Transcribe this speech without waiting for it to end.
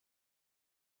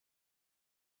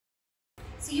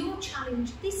So your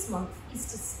challenge this month is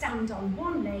to stand on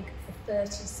one leg for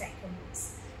 30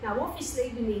 seconds. Now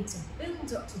obviously we need to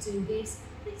build up to do this,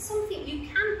 but it's something you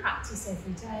can practice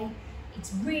every day.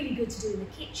 It's really good to do in the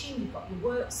kitchen. You've got your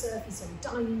work surface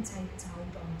or dining table to hold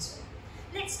on to.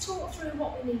 Let's talk through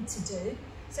what we need to do.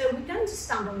 So we're going to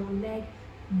stand on one leg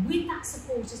with that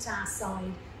support at our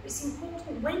side. It's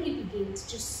important when you begin to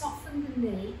just soften the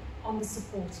knee on the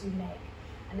supporting leg,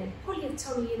 and then pull your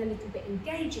tummy in a little bit,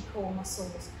 engage your core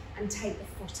muscles and take the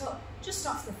foot up just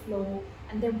off the floor,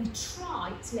 and then we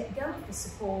try to let go of the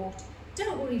support.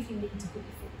 Don't worry if you need to put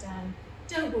your foot down,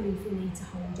 don't worry if you need to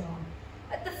hold on.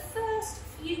 At the first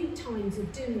few times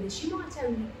of doing this, you might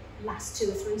only last 2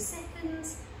 or 3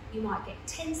 seconds, you might get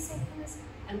 10 seconds,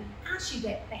 and as you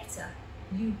get better,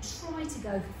 you try to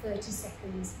go for 30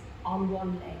 seconds on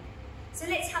one leg. So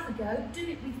let's have a go, do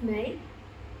it with me.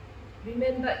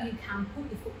 Remember, you can put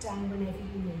your foot down whenever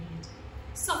you need.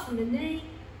 Soften the knee,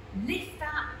 lift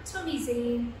that, tummy's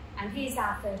in, and here's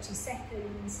our 30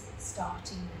 seconds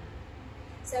starting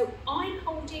now. So I'm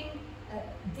holding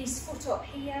this foot up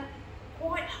here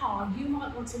quite hard. You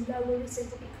might want to lower it a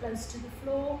little bit close to the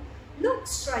floor. Look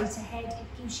straight ahead,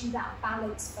 it gives you that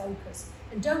balance focus.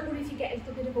 And don't worry if you get a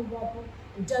little bit of a wobble,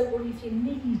 and don't worry if you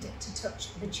need to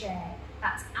touch the chair.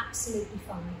 That's absolutely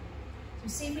fine. So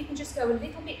see if we can just go a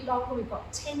little bit longer. We've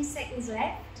got 10 seconds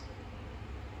left.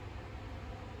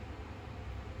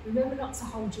 Remember not to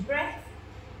hold your breath.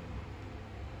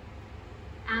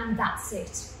 And that's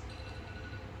it.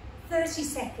 30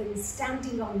 seconds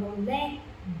standing on one leg.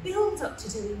 Build up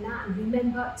to doing that, and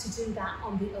remember to do that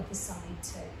on the other side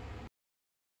too.